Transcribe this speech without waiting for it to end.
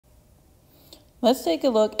Let's take a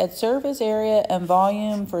look at surface area and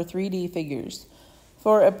volume for 3D figures.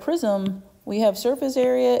 For a prism, we have surface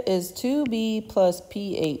area is 2b plus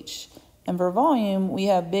ph. And for volume, we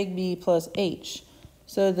have big B plus h.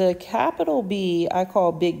 So the capital B, I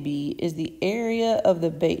call big B, is the area of the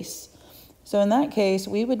base. So in that case,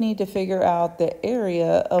 we would need to figure out the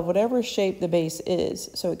area of whatever shape the base is.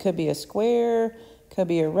 So it could be a square, could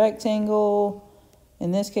be a rectangle.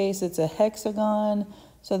 In this case, it's a hexagon.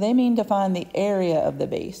 So they mean to find the area of the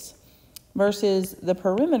base versus the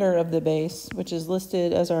perimeter of the base, which is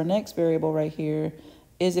listed as our next variable right here,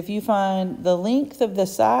 is if you find the length of the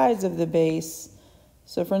sides of the base.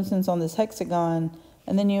 So for instance, on this hexagon,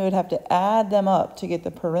 and then you would have to add them up to get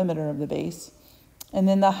the perimeter of the base. And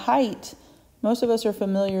then the height, most of us are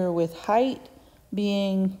familiar with height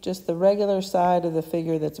being just the regular side of the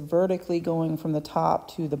figure that's vertically going from the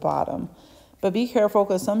top to the bottom. But be careful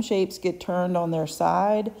because some shapes get turned on their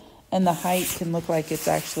side and the height can look like it's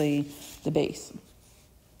actually the base.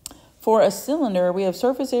 For a cylinder, we have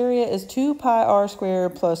surface area is 2 pi r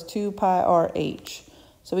squared plus 2 pi r h.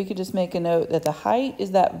 So we could just make a note that the height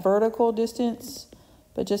is that vertical distance,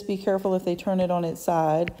 but just be careful if they turn it on its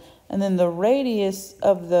side. And then the radius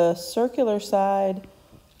of the circular side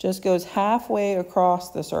just goes halfway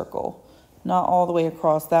across the circle, not all the way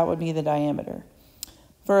across. That would be the diameter.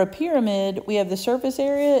 For a pyramid, we have the surface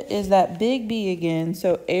area is that big B again,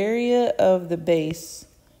 so area of the base.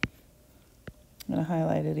 I'm going to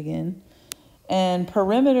highlight it again. And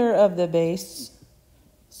perimeter of the base,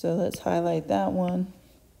 so let's highlight that one,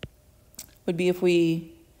 would be if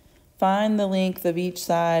we find the length of each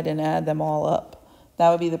side and add them all up.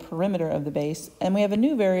 That would be the perimeter of the base. And we have a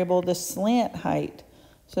new variable, the slant height.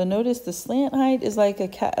 So notice the slant height is like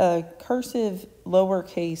a cursive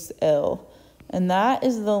lowercase l. And that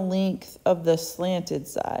is the length of the slanted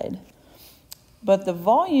side. But the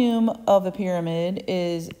volume of a pyramid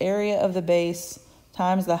is area of the base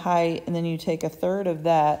times the height, and then you take a third of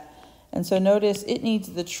that. And so notice it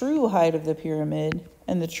needs the true height of the pyramid,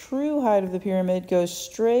 and the true height of the pyramid goes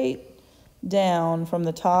straight down from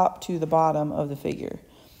the top to the bottom of the figure.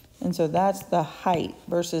 And so that's the height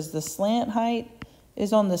versus the slant height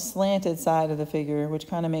is on the slanted side of the figure, which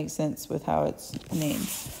kind of makes sense with how it's named.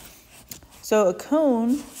 So a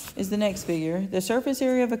cone is the next figure. The surface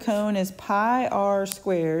area of a cone is pi r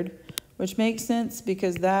squared, which makes sense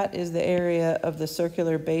because that is the area of the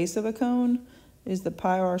circular base of a cone, is the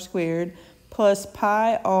pi r squared, plus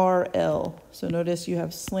pi r l. So notice you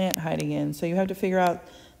have slant height again. So you have to figure out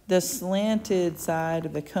the slanted side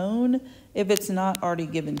of the cone if it's not already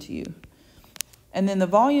given to you. And then the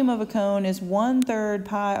volume of a cone is 1/3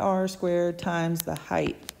 pi r squared times the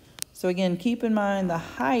height. So again, keep in mind the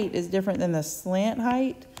height is different than the slant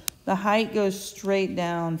height. The height goes straight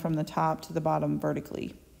down from the top to the bottom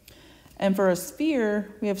vertically. And for a sphere,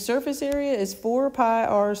 we have surface area is 4 pi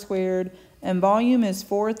r squared and volume is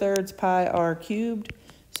 4/3 pi r cubed.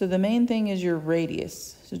 So the main thing is your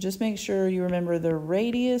radius. So just make sure you remember the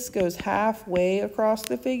radius goes halfway across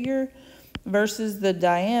the figure versus the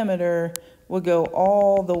diameter will go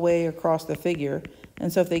all the way across the figure.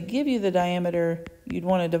 And so if they give you the diameter, you'd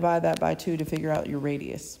want to divide that by 2 to figure out your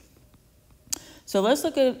radius. So let's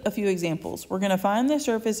look at a few examples. We're going to find the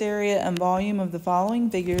surface area and volume of the following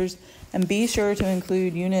figures and be sure to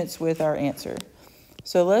include units with our answer.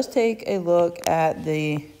 So let's take a look at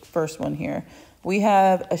the first one here. We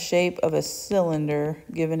have a shape of a cylinder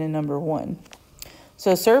given in number 1.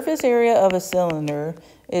 So surface area of a cylinder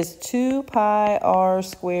is 2 pi r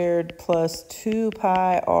squared plus 2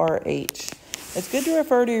 pi r h. It's good to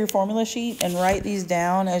refer to your formula sheet and write these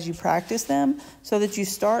down as you practice them so that you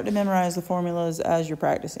start to memorize the formulas as you're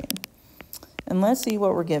practicing. And let's see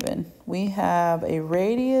what we're given. We have a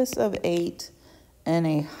radius of 8 and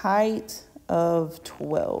a height of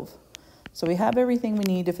 12. So we have everything we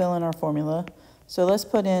need to fill in our formula. So let's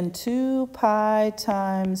put in 2 pi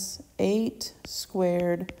times 8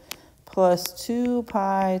 squared plus 2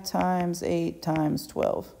 pi times 8 times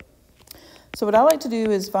 12. So what I like to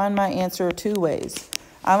do is find my answer 2 ways.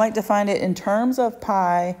 I like to find it in terms of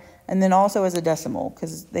pi and then also as a decimal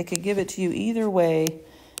because they could give it to you either way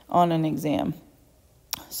on an exam.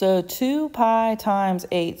 So 2 pi times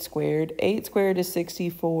 8 squared. 8 squared is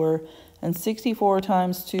 64 and 64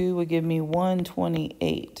 times 2 would give me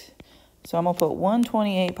 128. So I'm going to put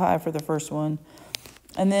 128 pi for the first one.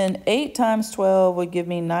 And then 8 times 12 would give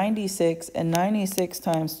me 96 and 96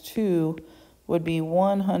 times 2 would be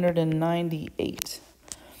 198.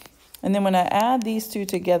 And then when I add these two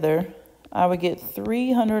together, I would get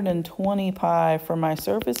 320 pi for my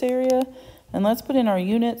surface area. And let's put in our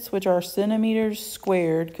units, which are centimeters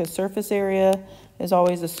squared, because surface area is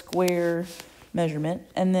always a square measurement.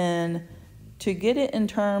 And then to get it in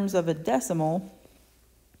terms of a decimal,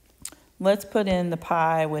 let's put in the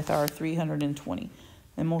pi with our 320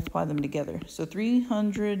 and multiply them together. So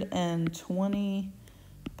 320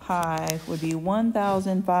 pi would be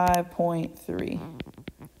 1005.3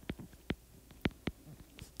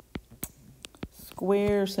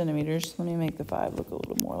 square centimeters. Let me make the 5 look a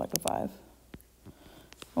little more like a 5.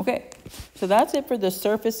 Okay, so that's it for the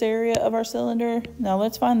surface area of our cylinder. Now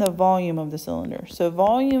let's find the volume of the cylinder. So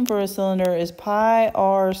volume for a cylinder is pi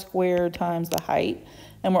r squared times the height.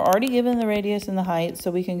 And we're already given the radius and the height,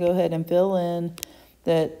 so we can go ahead and fill in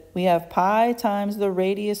that we have pi times the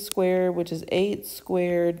radius squared, which is 8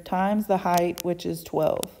 squared, times the height, which is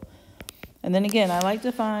 12. And then again, I like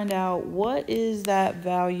to find out what is that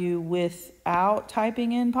value without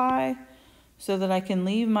typing in pi, so that I can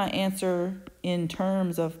leave my answer in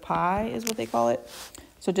terms of pi, is what they call it.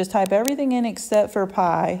 So just type everything in except for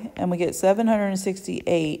pi, and we get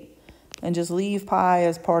 768, and just leave pi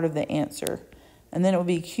as part of the answer. And then it will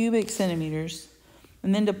be cubic centimeters.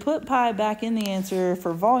 And then to put pi back in the answer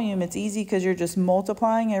for volume, it's easy because you're just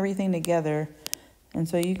multiplying everything together. And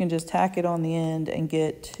so you can just tack it on the end and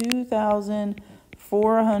get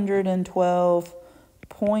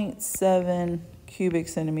 2,412.7 cubic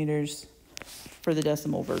centimeters for the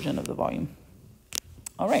decimal version of the volume.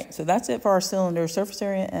 All right, so that's it for our cylinder, surface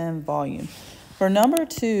area, and volume. For number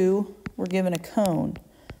 2, we're given a cone.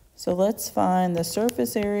 So let's find the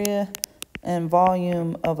surface area and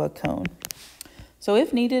volume of a cone. So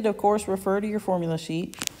if needed, of course, refer to your formula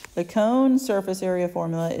sheet. The cone surface area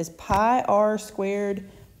formula is pi r squared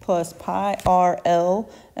plus pi r L.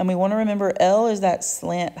 And we want to remember L is that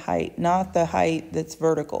slant height, not the height that's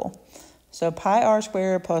vertical. So pi r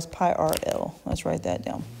squared plus pi r L. Let's write that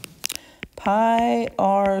down. Pi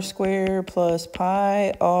r squared plus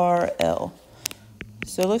pi r L.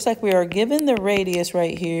 So it looks like we are given the radius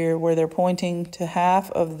right here where they're pointing to half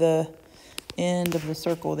of the end of the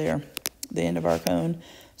circle there, the end of our cone.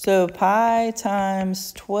 So pi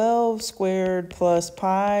times 12 squared plus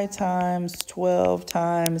pi times 12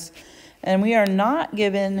 times, and we are not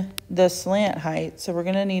given the slant height, so we're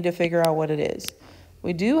going to need to figure out what it is.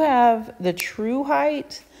 We do have the true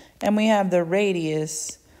height, and we have the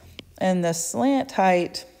radius, and the slant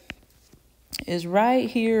height is right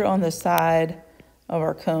here on the side of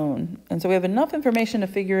our cone. And so we have enough information to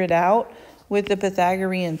figure it out with the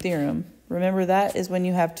Pythagorean theorem. Remember, that is when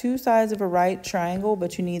you have two sides of a right triangle,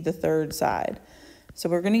 but you need the third side. So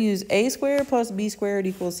we're going to use a squared plus b squared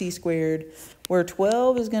equals c squared, where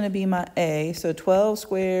 12 is going to be my a, so 12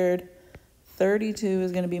 squared, 32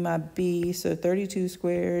 is going to be my b, so 32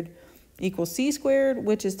 squared equals c squared,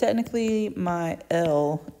 which is technically my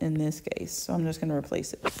L in this case. So I'm just going to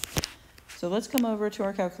replace it. So let's come over to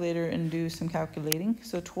our calculator and do some calculating.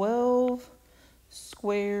 So 12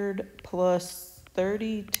 squared plus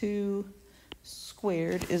 32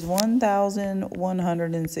 squared is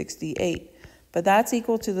 1,168. But that's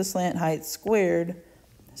equal to the slant height squared,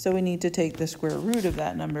 so we need to take the square root of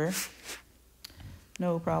that number.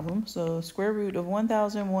 No problem. So square root of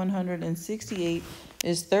 1,168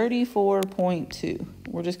 is 34.2.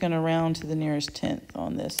 We're just going to round to the nearest tenth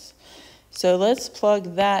on this. So let's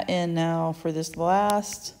plug that in now for this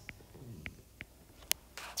last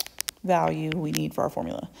value we need for our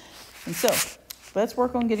formula. And so let's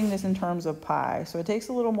work on getting this in terms of pi. So it takes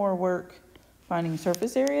a little more work finding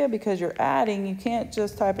surface area because you're adding. You can't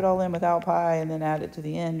just type it all in without pi and then add it to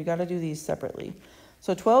the end. You got to do these separately.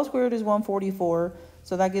 So 12 squared is 144.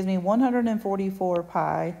 So that gives me 144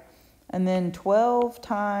 pi. And then 12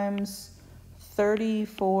 times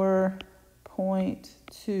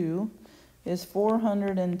 34.2 is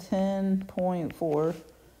 410.4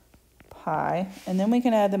 pi. And then we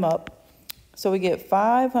can add them up. So we get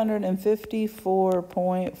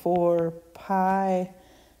 554.4 pi,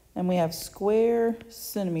 and we have square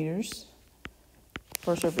centimeters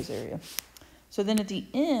for surface area. So then at the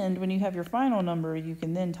end, when you have your final number, you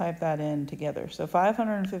can then type that in together. So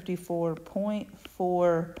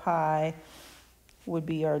 554.4 pi would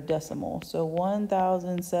be our decimal. So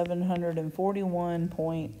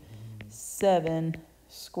 1,741.7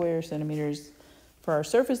 square centimeters for our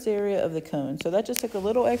surface area of the cone. So that just took a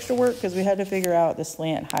little extra work because we had to figure out the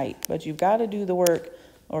slant height. But you've got to do the work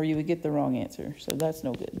or you would get the wrong answer. So that's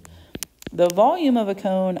no good. The volume of a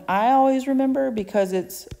cone, I always remember because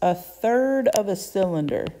it's a third of a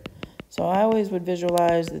cylinder. So I always would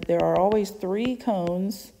visualize that there are always 3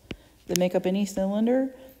 cones that make up any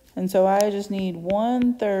cylinder. And so I just need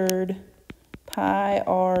 1/3 pi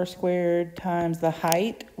r squared times the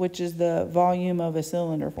height, which is the volume of a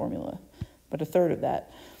cylinder formula, but a third of that.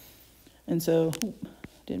 And so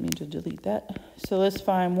didn't mean to delete that. So let's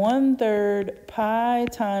find 1/3 pi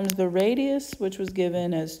times the radius, which was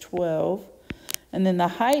given as 12. And then the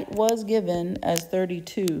height was given as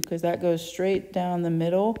 32, because that goes straight down the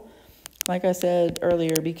middle. Like I said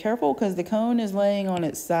earlier, be careful because the cone is laying on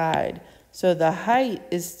its side. So the height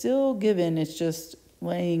is still given, it's just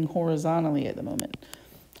laying horizontally at the moment.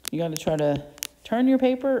 You got to try to turn your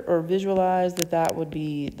paper or visualize that that would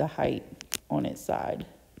be the height on its side.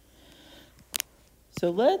 So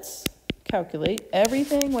let's calculate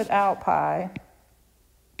everything without pi.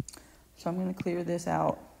 So I'm going to clear this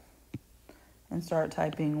out and start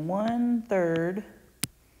typing 1/3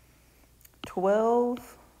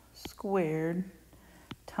 12 squared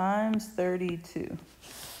times 32.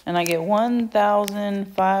 And I get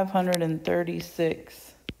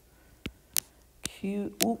 1,536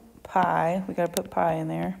 pi, we gotta put pi in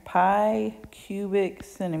there, pi cubic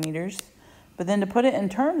centimeters. But then to put it in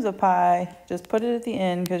terms of pi, just put it at the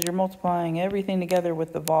end because you're multiplying everything together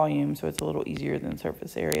with the volume, so it's a little easier than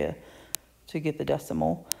surface area to get the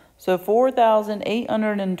decimal. So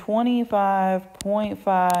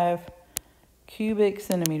 4,825.5 cubic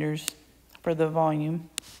centimeters for the volume.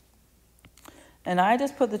 And I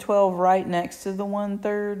just put the 12 right next to the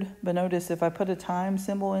 1/3, but notice if I put a time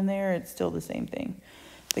symbol in there, it's still the same thing.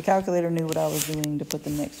 The calculator knew what I was doing to put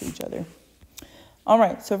them next to each other. All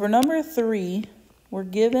right, so for number 3, we're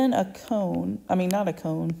given a cone. I mean, not a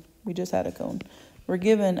cone, we just had a cone. We're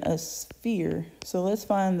given a sphere. So let's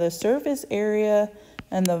find the surface area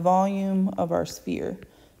and the volume of our sphere.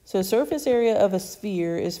 So surface area of a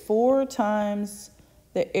sphere is 4 times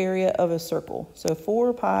the area of a circle. So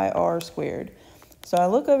 4 pi r squared. So I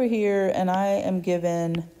look over here and I am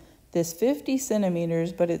given this 50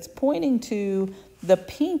 centimeters, but it's pointing to the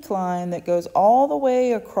pink line that goes all the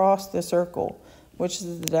way across the circle, which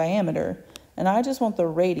is the diameter. And I just want the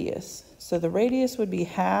radius. So the radius would be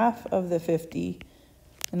half of the 50.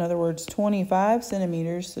 In other words, 25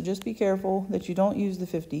 centimeters. So just be careful that you don't use the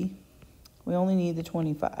 50. We only need the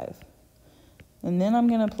 25. And then I'm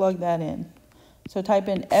going to plug that in. So type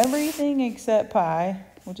in everything except pi,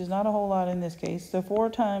 which is not a whole lot in this case. So 4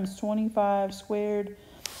 times 25 squared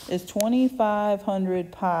is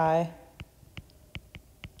 2,500 pi.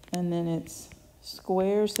 And then it's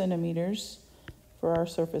square centimeters for our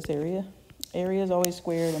surface area. Area is always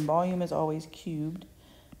squared and volume is always cubed.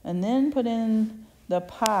 And then put in the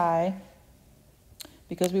pi,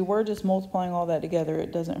 because we were just multiplying all that together,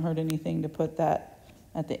 it doesn't hurt anything to put that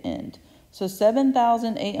at the end. So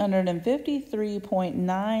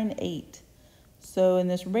 7,853.98. So in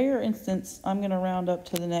this rare instance, I'm going to round up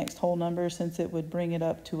to the next whole number since it would bring it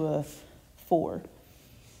up to a 4.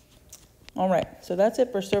 All right, so that's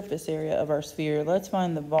it for surface area of our sphere. Let's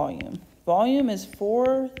find the volume. Volume is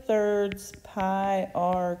 4/3 pi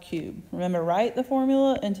r cubed. Remember, write the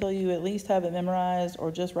formula until you at least have it memorized,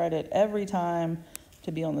 or just write it every time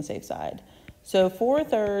to be on the safe side. So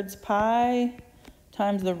 4/3 pi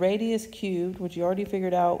times the radius cubed, which you already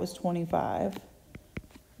figured out was 25.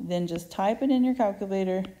 Then just type it in your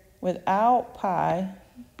calculator without pi.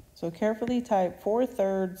 So carefully type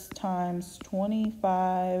 4/3 times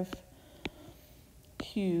 25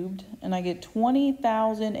 cubed, and I get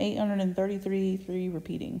 20,833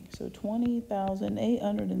 repeating. So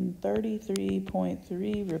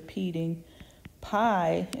 20,833.3 repeating.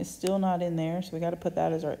 Pi is still not in there, so we got to put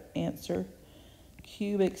that as our answer.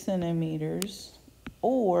 Cubic centimeters,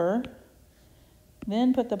 or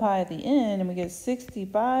then put the pi at the end and we get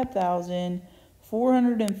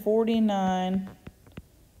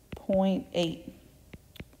 65,449.8.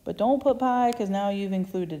 But don't put pi because now you've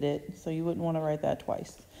included it, so you wouldn't want to write that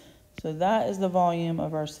twice. So that is the volume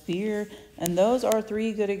of our sphere, and those are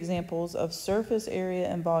 3 good examples of surface area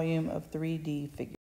and volume of 3D figures.